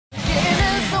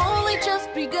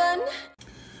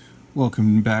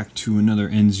Welcome back to another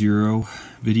NZero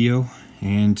video,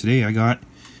 and today I got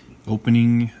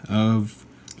opening of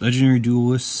Legendary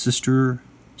Duelist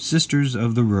Sisters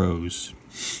of the Rose.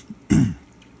 This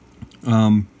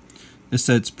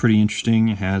set's pretty interesting.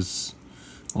 It has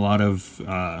a lot of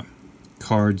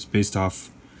cards based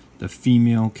off the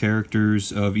female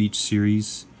characters of each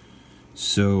series,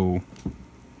 so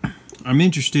I'm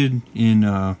interested in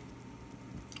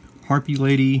Harpy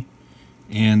Lady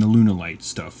and the Lunalight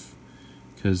stuff.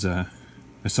 Because I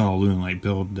saw a Lunalight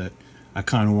build that I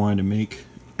kind of wanted to make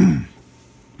and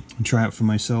try out for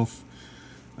myself.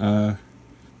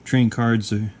 Train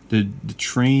cards, the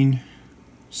train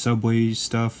subway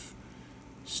stuff,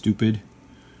 stupid.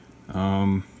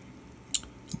 Black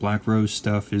Rose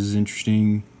stuff is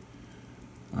interesting.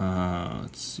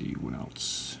 Let's see what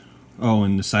else. Oh,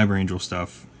 and the Cyber Angel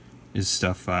stuff is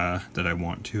stuff that I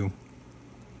want to.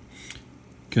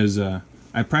 Because I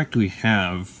practically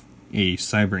have a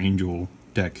Cyber Angel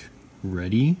deck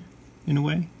ready, in a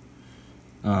way.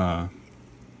 But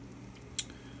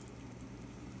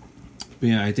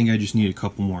yeah, I think I just need a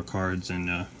couple more cards,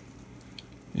 and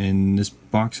this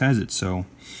box has it. So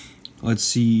let's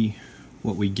see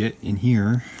what we get in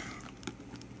here.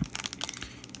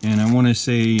 And I want to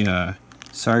say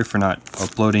sorry for not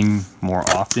uploading more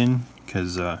often,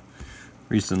 because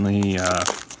recently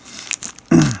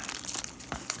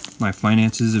my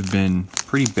finances have been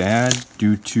pretty bad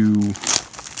due to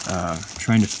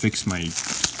trying to fix my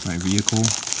vehicle.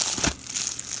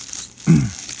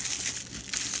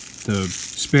 The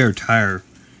spare tire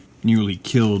nearly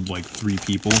killed like 3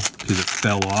 people because it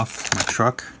fell off my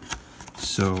truck.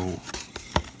 So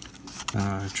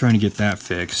trying to get that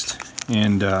fixed,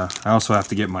 and I also have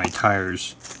to get my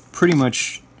tires pretty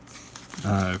much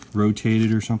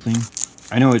rotated or something.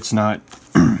 I know it's not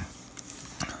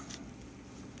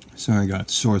sorry, I got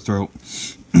sore throat.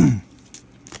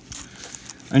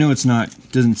 I know it's not,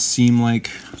 doesn't seem like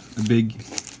a big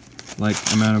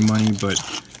amount of money, but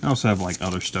I also have like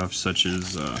other stuff such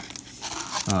as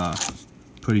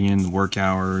putting in the work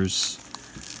hours.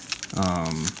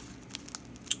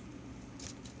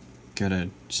 Gotta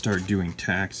start doing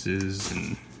taxes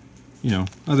and, you know,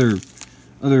 other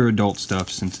adult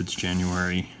stuff since it's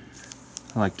January.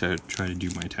 I like to try to do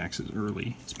my taxes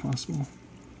early as possible.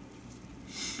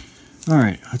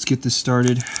 Alright, let's get this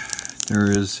started.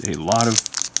 There is a lot of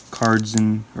cards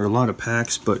or a lot of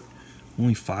packs, but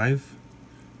only 5?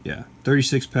 Yeah,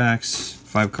 36 packs,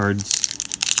 5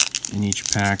 cards in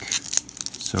each pack.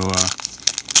 So,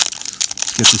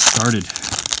 let's get this started.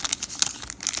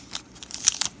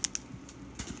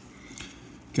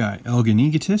 Got Elgin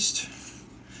Egotist,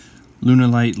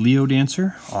 Lunalight Leo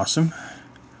Dancer, awesome.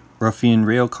 Ruffian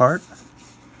Rail Cart,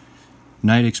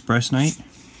 Night Express Knight,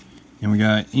 and we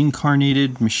got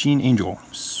Incarnated Machine Angel.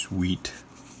 Sweet.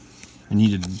 I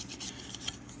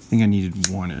think I needed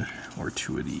 1 or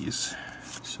 2 of these.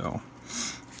 So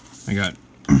I got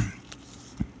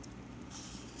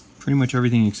pretty much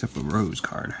everything except the Rose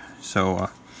card. So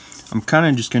I'm kind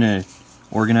of just gonna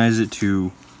organize it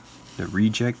to the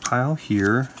reject pile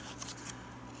here.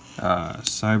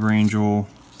 Cyber Angel,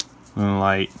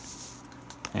 Lunalight,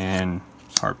 and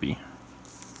Harpy.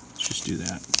 Let's just do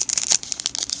that.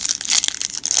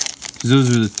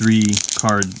 Those are the 3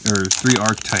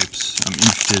 archetypes I'm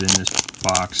interested in this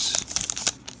box,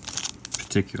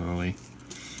 particularly.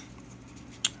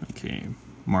 Okay,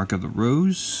 Mark of the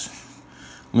Rose,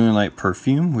 Lunalight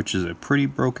Perfume, which is a pretty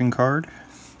broken card.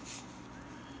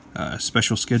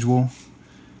 Special Schedule,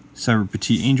 Cyber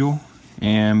Petite Angel,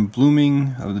 and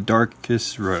Blooming of the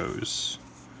Darkest Rose.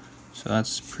 So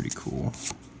that's pretty cool.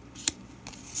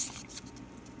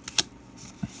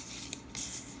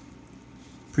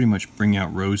 Pretty much bring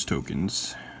out Rose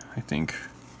tokens, I think.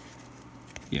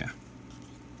 Yeah.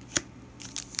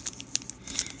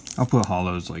 I'll put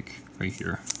hollows like right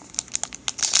here,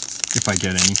 if I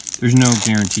get any. There's no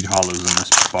guaranteed hollows in this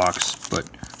box, but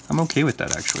I'm okay with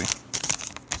that actually.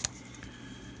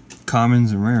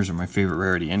 Commons and rares are my favorite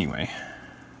rarity anyway.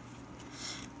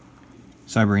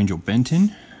 Cyber Angel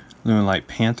Benton, Lunalight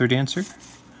Panther Dancer,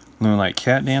 Lunalight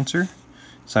Cat Dancer,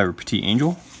 Cyber Petite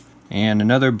Angel, and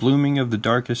another Blooming of the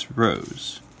Darkest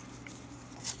Rose.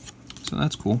 So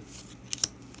that's cool.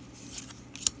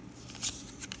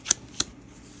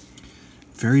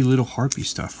 Very little Harpy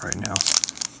stuff right now.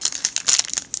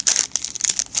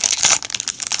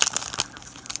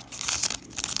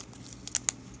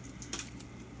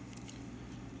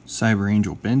 Cyber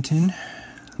Angel Benton,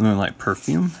 Lunalight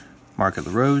Perfume, Mark of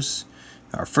the Rose.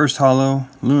 Our first holo,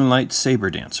 Lunalight Saber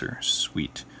Dancer.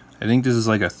 Sweet. I think this is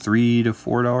like a $3 to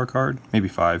 $4 card, maybe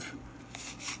 $5.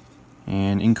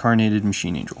 And Incarnated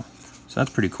Machine Angel. So that's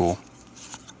pretty cool.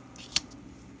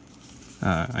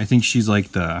 I think she's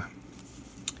like the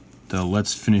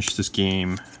let's finish this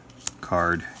game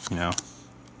card, you know.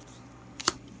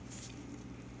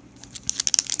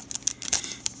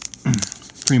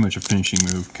 Pretty much a finishing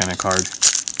move kind of card.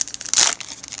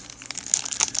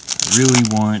 I really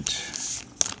want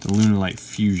the Lunalight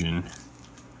Fusion.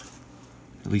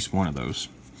 At least one of those.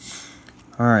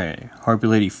 Alright, Harpy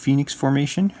Lady Phoenix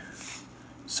formation,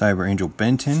 Cyber Angel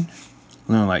Benton,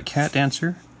 Lunalight Cat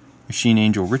Dancer, Machine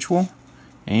Angel Ritual,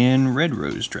 and Red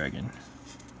Rose Dragon.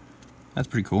 That's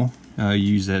pretty cool.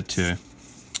 Use that to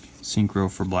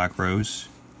synchro for Black Rose.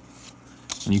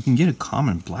 And you can get a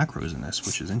common Black Rose in this,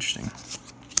 which is interesting.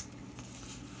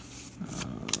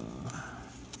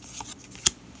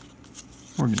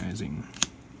 Organizing.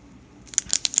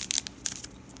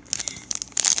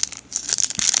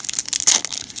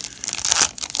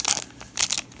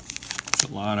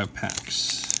 A lot of packs.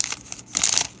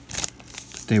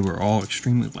 They were all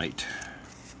extremely light.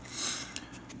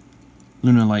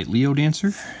 Lunalight Leo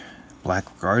Dancer,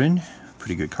 Black Garden,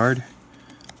 pretty good card.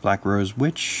 Black Rose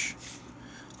Witch,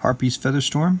 Harpy's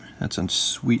Featherstorm, that's a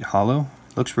sweet hollow,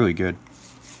 looks really good.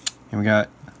 And we got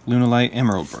Lunalight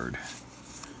Emerald Bird.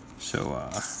 So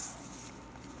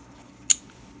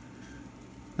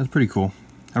that's pretty cool.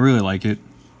 I really like it.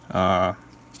 It's a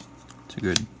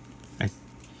good.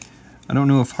 I don't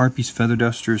know if Harpy's Feather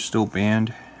Duster is still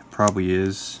banned. Probably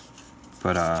is,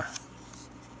 but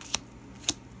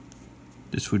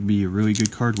this would be a really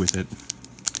good card with it.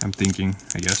 I'm thinking,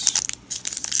 I guess.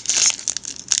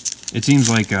 It seems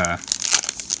like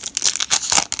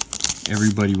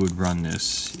everybody would run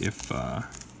this if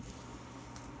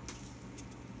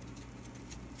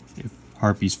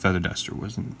Harpy's Feather Duster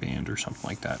wasn't banned or something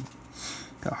like that.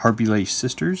 Got Harpy Lady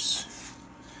Sisters,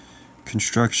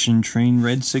 Construction Train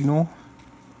Red Signal,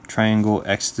 Triangle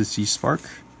Ecstasy Spark,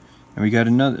 and we got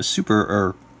another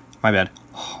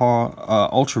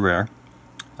ultra rare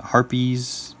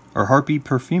Harpy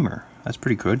Perfumer. That's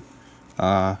pretty good.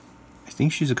 I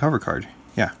think she's a cover card.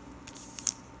 Yeah,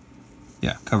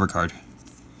 cover card.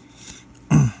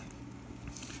 And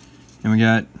we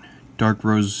got Dark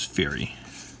Rose Fairy.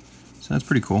 So that's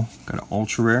pretty cool. Got an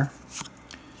ultra rare,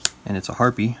 and it's a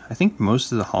Harpy. I think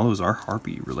most of the hollows are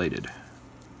Harpy related,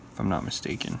 if I'm not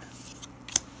mistaken.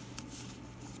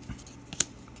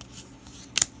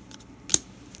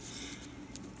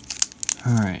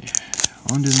 Alright,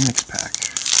 on to the next pack.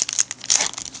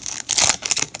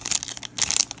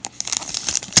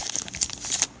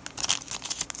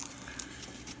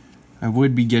 I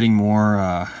would be getting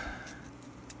more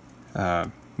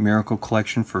Miracle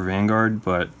Collection for Vanguard,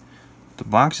 but the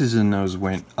boxes in those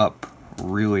went up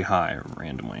really high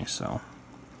randomly, so.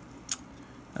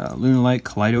 Lunalight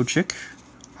Kaleido Chick,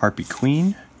 Harpy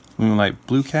Queen, Lunalight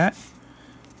Blue Cat,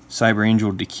 Cyber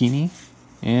Angel Dakini,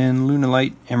 and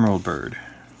Lunalight Emerald Bird.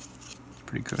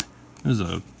 Pretty good. This is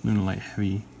a Lunalight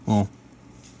heavy, well,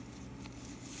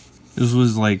 this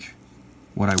was like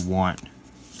what I want,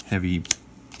 heavy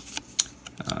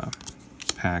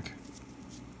pack.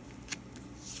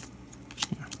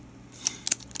 Yeah.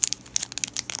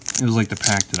 It was like the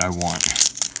pack that I want.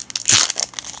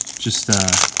 Just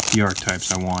the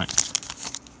archetypes I want.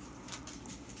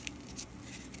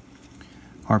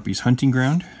 Harpy's Hunting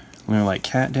Ground, Lunalight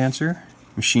Cat Dancer,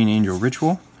 Machine Angel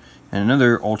Ritual, and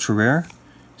another ultra rare,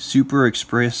 Super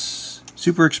Express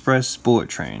Bullet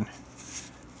Train.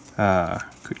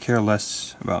 Could care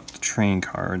less about the train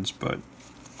cards, but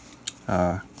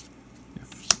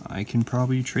if I can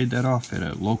probably trade that off at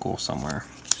a local somewhere.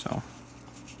 So,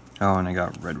 oh, and I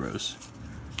got Red Rose.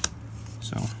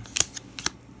 So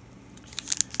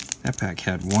that pack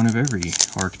had one of every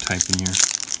archetype in here.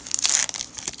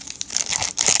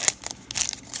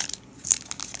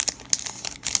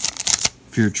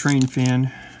 If you're a train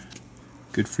fan,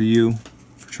 good for you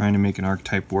for trying to make an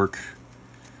archetype work.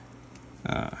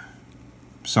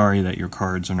 Sorry that your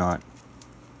cards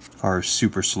are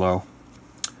super slow.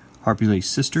 Harpy Lady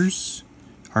Sisters,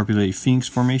 Harpy Lady Phoenix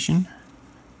Formation,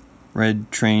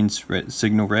 Red Trains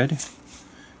Signal Red,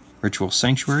 Ritual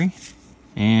Sanctuary,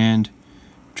 and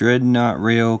Dreadnought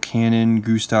Rail Cannon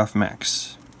Gustav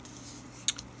Max.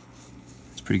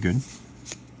 It's pretty good.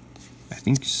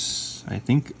 I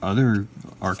think other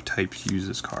archetypes use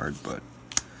this card, but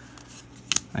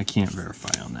I can't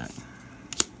verify on that.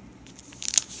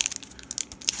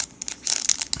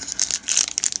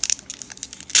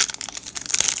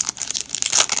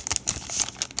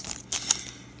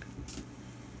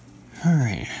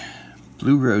 Alright,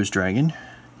 Blue Rose Dragon.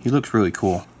 He looks really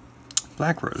cool.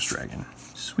 Black Rose Dragon.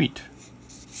 Sweet.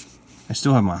 I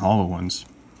still have my hollow ones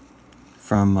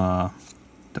from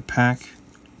the pack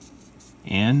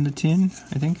and the tin,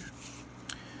 I think.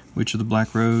 Witch of the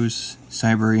Black Rose,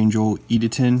 Cyber Angel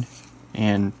Edatin,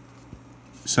 and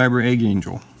Cyber Egg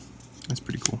Angel. That's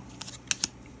pretty cool.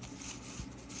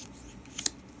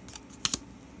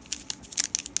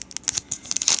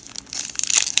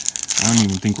 I don't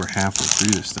even think we're halfway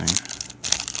through this thing.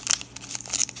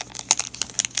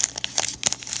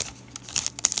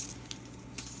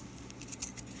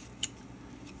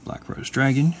 Black Rose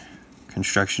Dragon,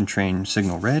 Construction Train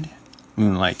Signal Red,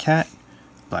 Moonlight Cat,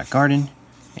 Black Garden,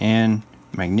 and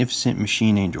Magnificent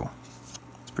Machine Angel.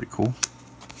 It's pretty cool.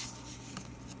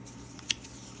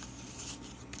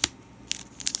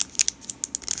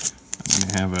 I'm going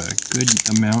to have a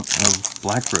good amount of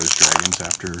Black Rose Dragons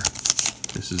after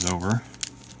this is over.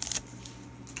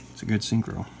 It's a good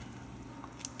synchro.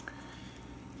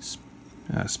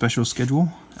 Special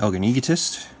Schedule, Elgin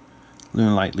Egotist,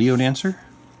 Lunalight Leo Dancer,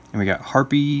 and we got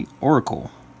Harpy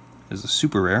Oracle as a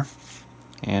super rare,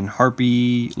 and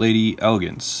Harpy Lady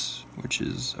Elegance, which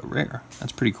is a rare.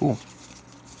 That's pretty cool.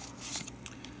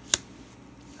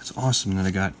 That's awesome that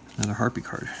I got another Harpy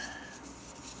card.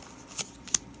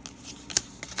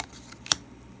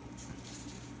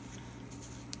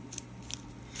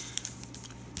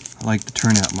 I like to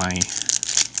turn out my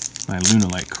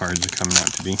Lunalight cards are coming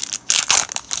out to be.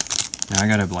 Now I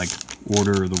gotta like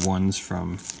order the ones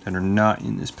from that are not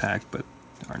in this pack but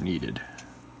are needed.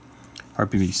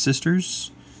 Harpy Bee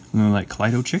Sisters, Lunalight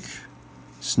Kaleido Chick,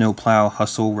 Snowplow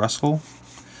Hustle Rustle,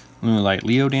 Lunalight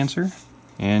Leo Dancer,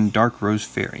 and Dark Rose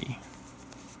Fairy.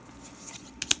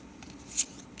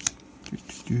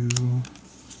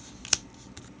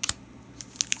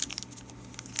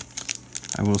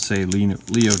 I will say Leo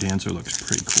Dancer looks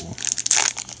pretty cool.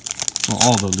 Well,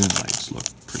 all the Lunalights look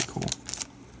pretty cool.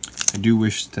 I do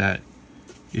wish that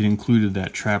it included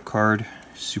that trap card,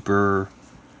 Super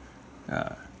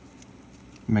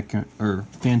Mecha or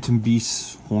Phantom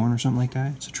Beast Horn or something like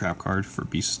that. It's a trap card for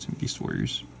Beast and Beast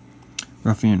Warriors.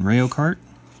 Ruffian Rayo Cart,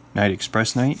 Night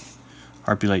Express Knight,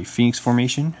 Harpy Light Phoenix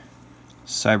Formation,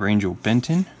 Cyber Angel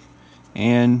Benton,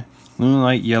 and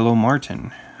Lunalight Yellow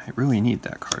Martin. I really need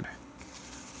that card.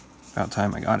 About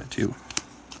time I got it too.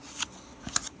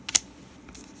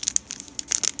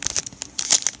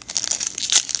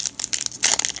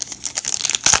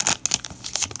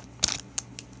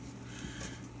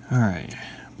 Alright,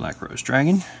 Black Rose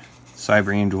Dragon,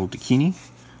 Cyber Angel Dakini,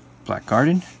 Black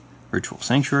Garden, Ritual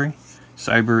Sanctuary,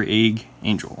 Cyber Egg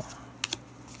Angel.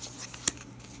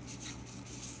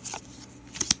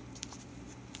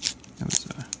 That was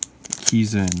a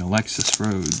Kiza and Alexis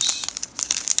Rhodes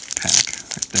pack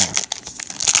right there.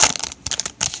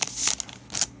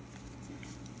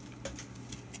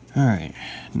 Alright,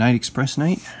 Night Express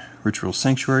Knight, Ritual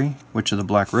Sanctuary, Witch of the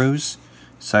Black Rose,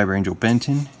 Cyber Angel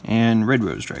Benton, and Red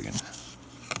Rose Dragon.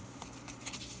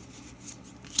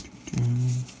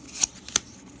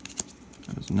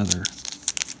 That was another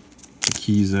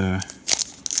Akiza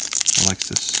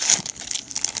Alexis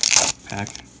pack.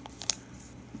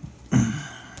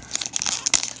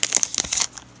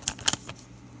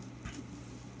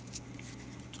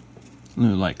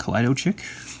 Like Kaleido Chick,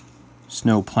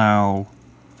 Snowplow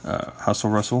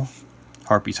Hustle Rustle,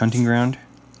 Harpy's Hunting Ground,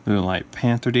 Lunalight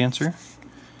Panther Dancer,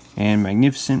 and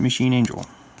Magnificent Machine Angel.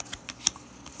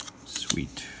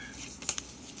 Sweet.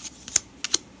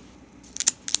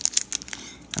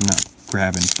 I'm not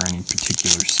grabbing for any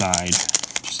particular side.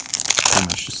 Just pretty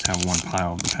much just have one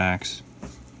pile of the packs.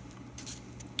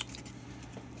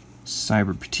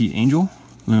 Cyber Petite Angel,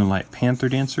 Lunalight Panther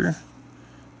Dancer,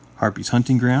 Harpy's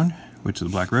Hunting Ground, Witch of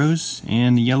the Black Rose,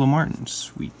 and the Yellow Martin.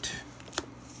 Sweet.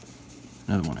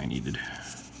 Another one I needed.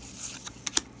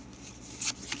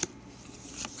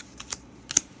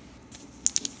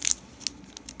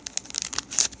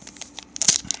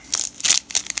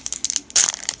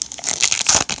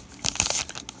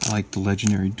 I like the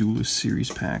Legendary Duelist series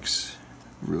packs.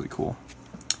 Really cool.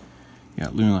 We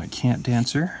got Lunalight Cat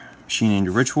Dancer, Machine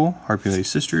Angel Ritual, Harpy Lady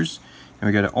Sisters, and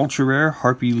we got an ultra rare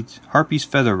Harpy's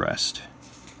Feather Rest,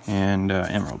 and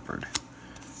Emerald Bird.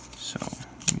 So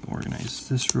let me organize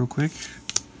this real quick.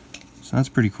 So that's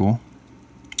pretty cool.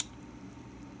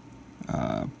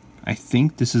 I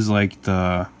think this is like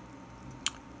the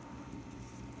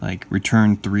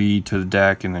return 3 to the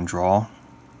deck and then draw.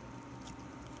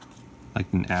 Like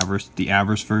the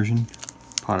Avarice version,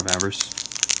 Pot of Avarice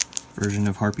version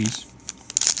of Harpies,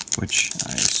 which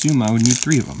I assume I would need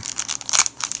 3 of them,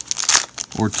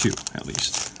 or 2 at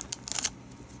least.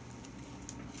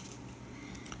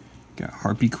 Got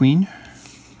Harpy Queen,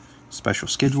 Special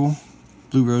Schedule,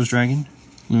 Blue Rose Dragon,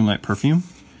 Moonlight Perfume,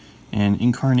 and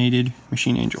Incarnated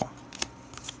Machine Angel.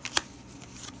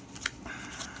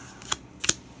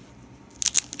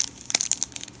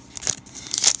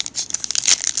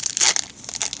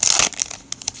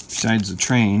 Besides the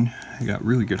train, I got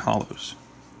really good hollows.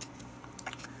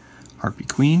 Harpy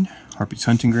Queen, Harpy's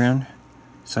Hunting Ground,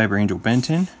 Cyber Angel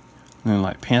Benton,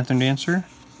 Moonlight Panther Dancer,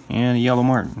 and a Yellow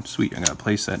Martin. Sweet, I got a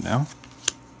playset now.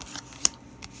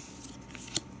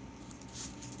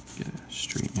 Gotta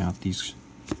straighten out these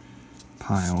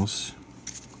piles.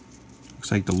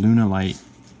 Looks like the Lunalight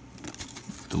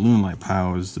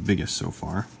pile is the biggest so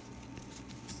far.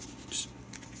 Just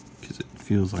because it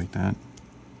feels like that.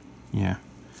 Yeah.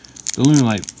 The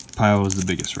Lunalight pile is the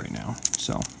biggest right now,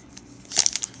 so.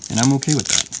 And I'm okay with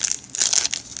that.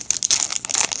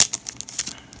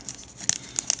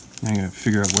 Now I gotta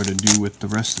figure out what to do with the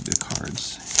rest of the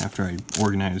cards after I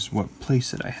organize what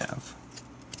playset I have.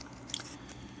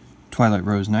 Twilight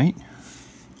Rose Knight,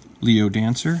 Leo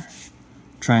Dancer,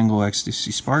 Triangle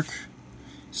Ecstasy Spark,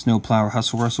 Snowplower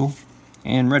Hustle Rustle,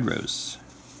 and Red Rose.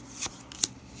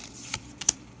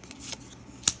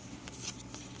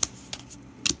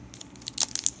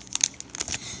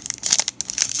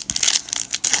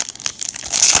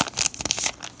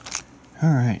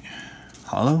 Alright,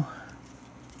 Hollow,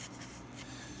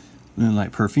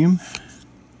 Moonlight Perfume,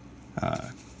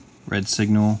 Red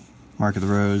Signal, Mark of the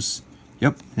Rose.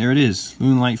 Yep, there it is,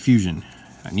 Moonlight Fusion.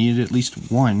 I needed at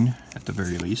least one, at the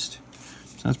very least,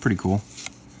 so that's pretty cool.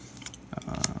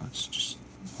 Let's just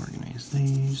organize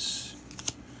these.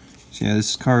 So yeah,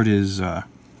 this card is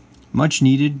much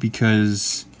needed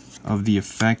because of the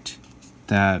effect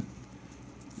that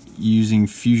using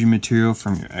fusion material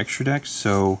from your extra deck.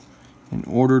 So in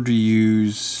order to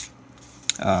use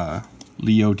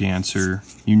Leo Dancer,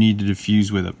 you need to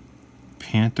diffuse with a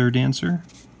Panther Dancer.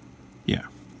 Yeah,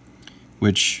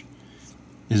 which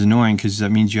is annoying because that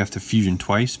means you have to fusion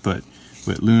twice, but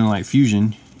with Lunalight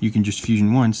Fusion, you can just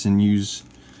fusion once and use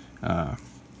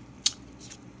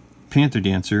Panther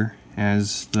Dancer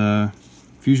as the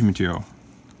fusion material.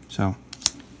 So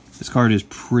this card is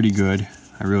pretty good.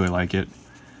 I really like it.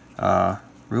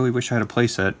 Really wish I had a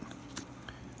playset.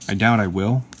 I doubt I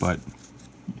will, but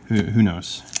who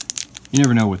knows? You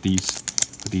never know with these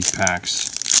packs.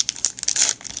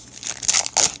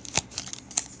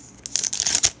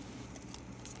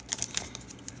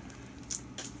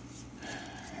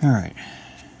 All right,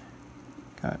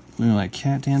 got Moonlight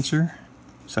Cat Dancer,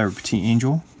 Cyber Petite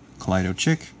Angel, Kaleido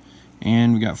Chick,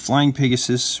 and we got Flying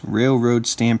Pegasus, Railroad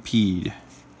Stampede,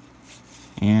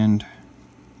 and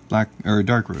Dark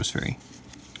Rose Fairy.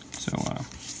 So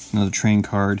another train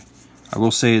card. I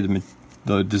will say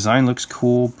the design looks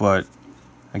cool, but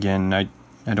again, I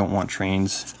don't want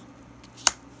trains.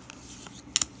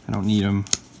 I don't need them.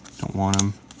 Don't want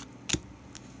them.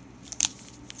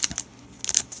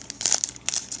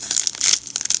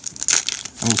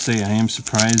 I will say I am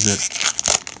surprised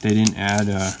that they didn't add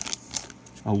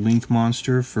a link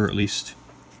monster for at least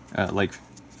like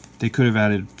they could have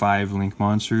added 5 link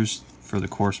monsters for the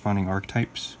corresponding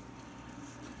archetypes.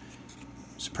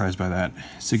 Surprised by that.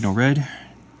 Signal Red,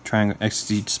 Triangle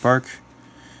Ecstasy Spark,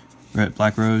 Red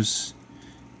Black Rose,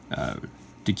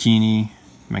 Dakini,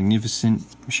 Magnificent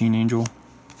Machine Angel.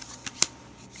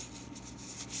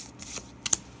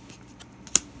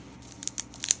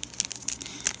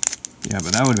 Yeah,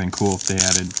 but that would have been cool if they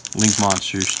added link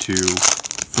monsters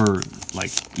for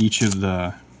like each of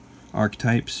the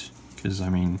archetypes, because I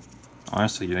mean,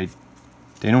 honestly, they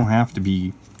don't have to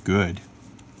be good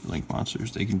link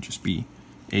monsters. They can just be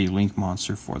a link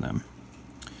monster for them.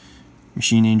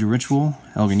 Machine Angel Ritual,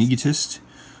 Elgin Egotist,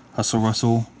 Hustle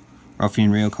Rustle,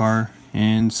 Ruffian Railcar,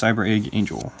 and Cyber Egg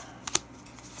Angel.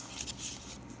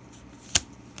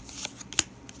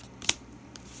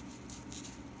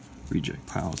 Reject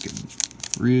pile is getting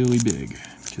really big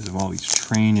because of all these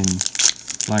train and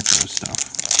Black Rose stuff.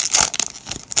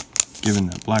 Given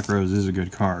that Black Rose is a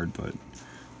good card, but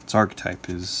its archetype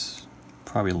is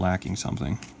probably lacking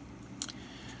something.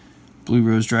 Blue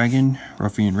Rose Dragon,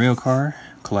 Ruffian Railcar,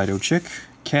 Kaleido Chick,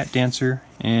 Cat Dancer,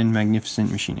 and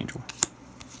Magnificent Machine Angel.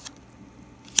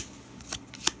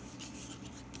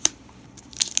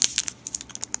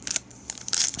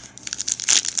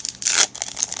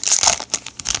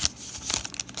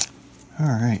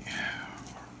 Alright,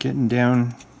 getting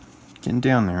down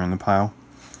there in the pile.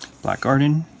 Black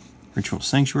Garden, Ritual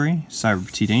Sanctuary, Cyber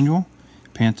Petite Angel,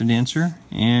 Panther Dancer,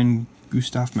 and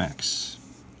Gustav Max.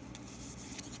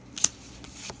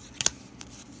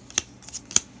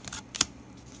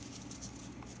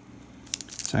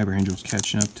 Cyber Angel's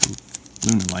catching up to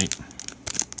Lunalight.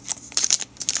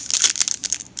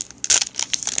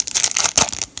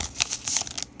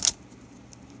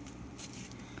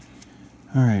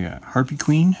 Alright, got Harpy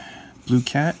Queen, Blue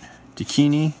Cat,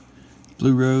 Dakini,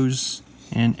 Blue Rose,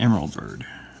 and Emerald Bird.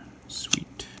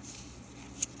 Sweet.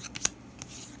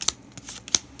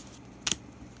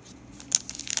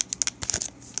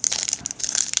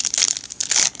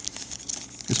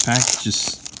 this pack is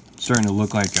just starting to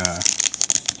look like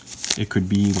it could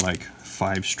be like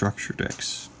 5 structure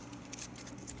decks.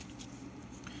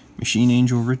 Machine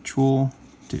Angel Ritual,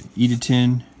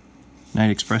 Editin, Night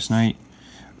Express Knight,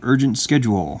 Urgent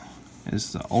Schedule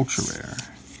is the ultra rare,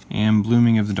 and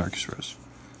Blooming of the Darkest Rose.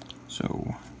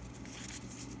 So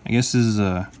I guess this is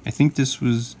I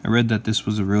read that this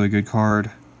was a really good card.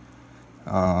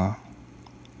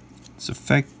 Its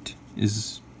effect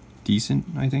is decent,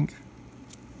 I think.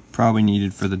 Probably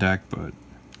needed for the deck, but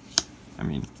I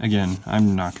mean, again,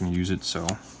 I'm not going to use it, so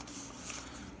what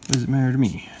does it matter to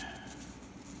me?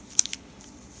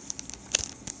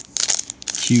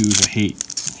 Cue the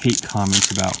hate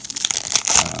comments about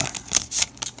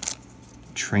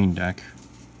train deck.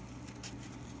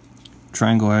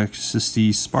 Triangle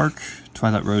Ecstasy Spark,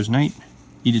 Twilight Rose Knight,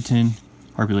 Editin,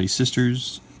 Harpy Lady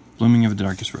Sisters, Blooming of the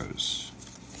Darkest Rose.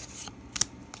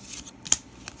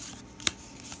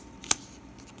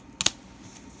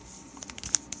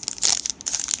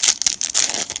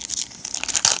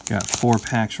 Got 4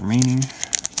 packs remaining.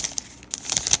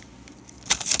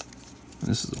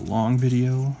 This is a long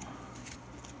video.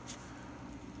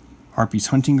 Harpy's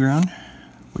Hunting Ground,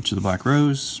 Witch of the Black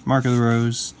Rose, Mark of the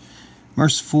Rose,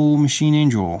 Merciful Machine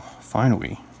Angel,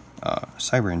 finally,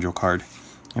 Cyber Angel card.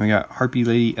 And we got Harpy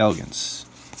Lady Elegance.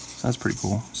 So that's pretty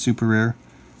cool. Super rare.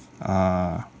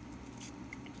 I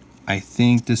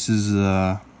think this is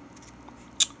the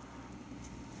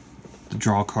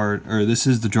draw card, or this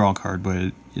is the draw card,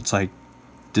 but it's like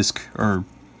discard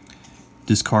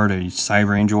a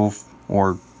Cyber Angel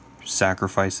or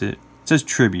sacrifice it. It says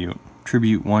tribute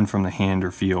 1 from the hand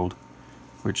or field,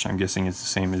 which I'm guessing is the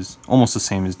same as, almost the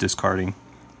same as discarding.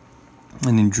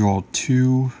 And then draw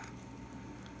 2,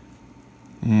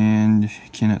 and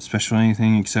cannot special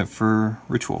anything except for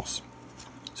rituals.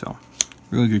 So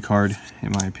really good card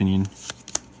in my opinion.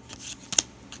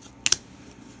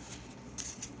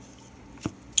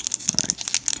 Alright,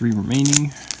 3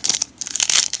 remaining.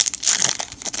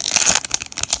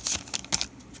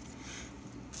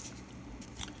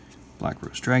 Black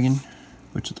Rose Dragon,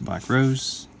 Witch of the Black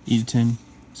Rose, Editin,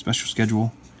 Special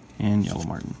Schedule, and Yellow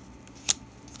Martin.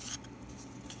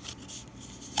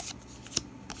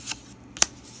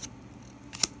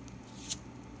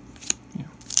 Yeah.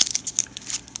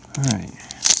 Alright,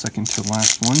 second to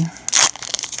last one.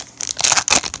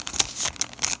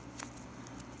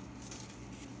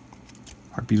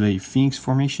 Harpy Lady Phoenix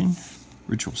Formation,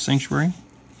 Ritual Sanctuary,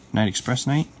 Night Express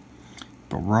Knight,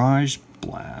 Barrage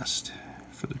Blast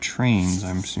for the trains,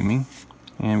 I'm assuming.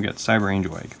 And we got Cyber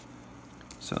Angel Egg.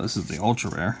 So this is the ultra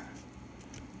rare.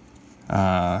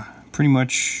 Pretty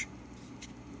much,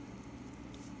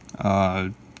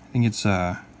 I think it's,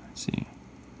 let's see.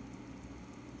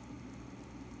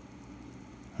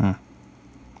 I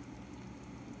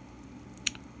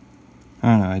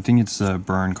don't know, I think it's a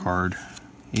burn card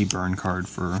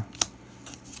for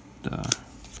the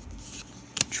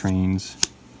trains.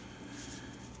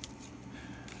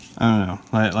 I don't know,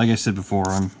 like I said before,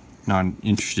 I'm not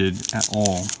interested at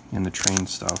all in the train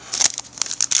stuff.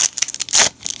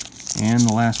 And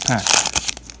the last pack.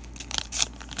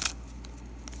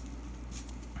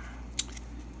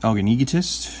 Elgin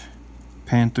Egotist,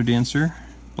 Panther Dancer,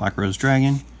 Black Rose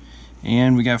Dragon,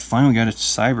 and we finally got a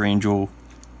Cyber Angel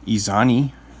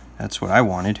Izani. That's what I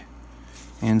wanted.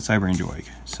 And Cyber Angel Egg.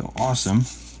 So awesome.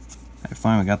 I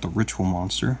finally got the Ritual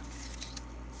Monster.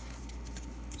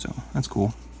 So that's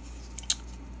cool.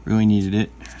 Really needed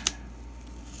it.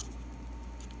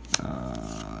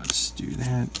 Let's do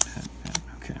that.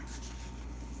 Okay.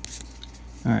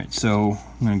 Alright, so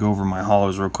I'm going to go over my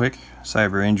holos real quick.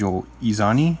 Cyber Angel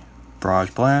Izani,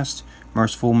 Barrage Blast,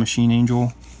 Merciful Machine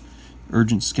Angel,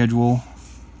 Urgent Schedule,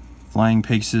 Flying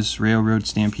Pegasus, Railroad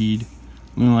Stampede,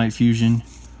 Moonlight Fusion,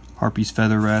 Harpy's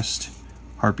Feather Rest,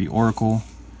 Harpy Oracle,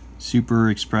 Super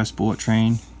Express Bullet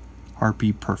Train,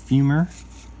 Harpy Perfumer,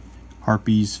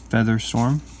 Harpy's Feather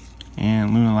Storm,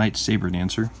 and Lunalight Saber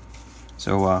Dancer.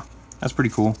 So that's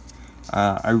pretty cool.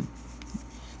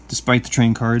 Despite the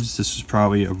train cards, this is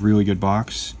probably a really good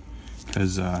box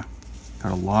because got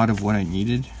a lot of what I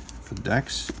needed for the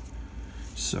decks.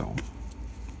 So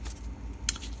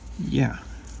yeah.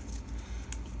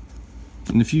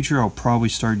 In the future, I'll probably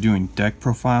start doing deck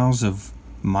profiles of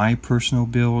my personal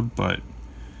build, but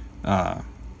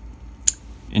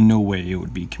in no way it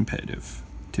would be competitive,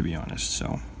 to be honest.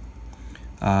 So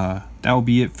that will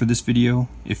be it for this video.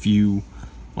 If you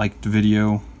liked the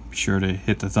video, be sure to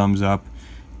hit the thumbs up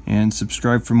and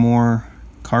subscribe for more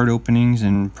card openings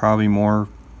and probably more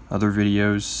other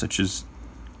videos such as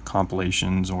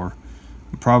compilations, or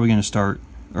I'm probably going to start,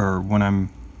 or when I'm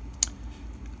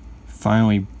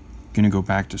finally gonna go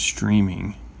back to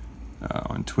streaming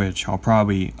on Twitch, I'll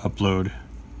probably upload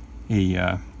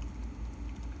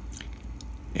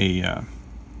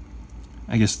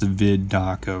I guess the vid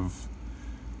doc of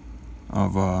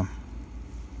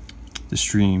the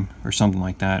stream or something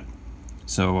like that.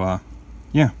 So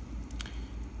yeah,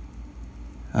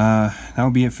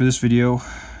 that'll be it for this video.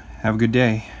 Have a good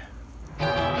day.